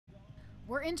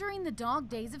We're entering the dog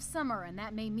days of summer, and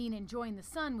that may mean enjoying the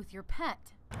sun with your pet.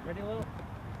 Ready, little?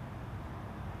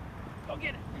 Go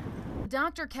get it.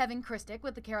 Dr. Kevin Christick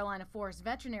with the Carolina Forest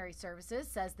Veterinary Services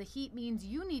says the heat means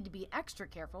you need to be extra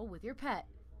careful with your pet.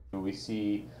 We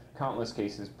see countless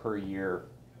cases per year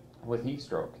with heat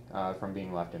stroke from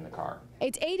being left in the car.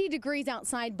 It's 80 degrees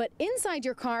outside, but inside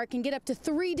your car can get up to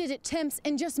 3-digit temps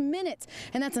in just minutes,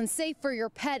 and that's unsafe for your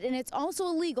pet, and it's also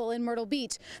illegal in Myrtle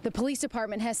Beach. The police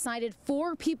department has cited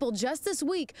 4 people just this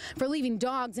week for leaving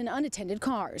dogs in unattended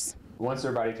cars. Once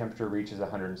their body temperature reaches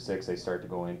 106, they start to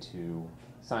go into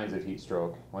signs of heat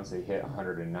stroke. Once they hit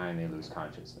 109, they lose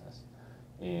consciousness.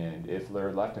 And if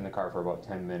they're left in the car for about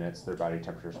 10 minutes, their body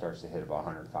temperature starts to hit about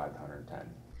 105 to 110.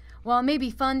 While it may be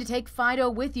fun to take Fido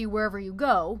with you wherever you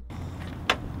go,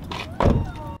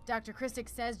 Dr. Christick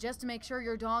says just to make sure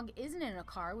your dog isn't in a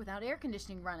car without air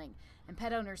conditioning running. And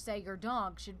pet owners say your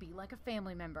dog should be like a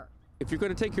family member. If you're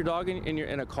going to take your dog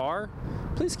in a car,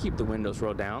 please keep the windows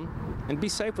rolled down and be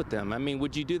safe with them. I mean,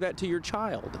 would you do that to your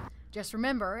child? Just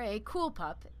remember, a cool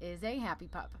pup is a happy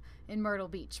pup. In Myrtle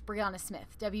Beach, Brianna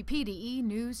Smith, WPDE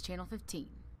News Channel 15.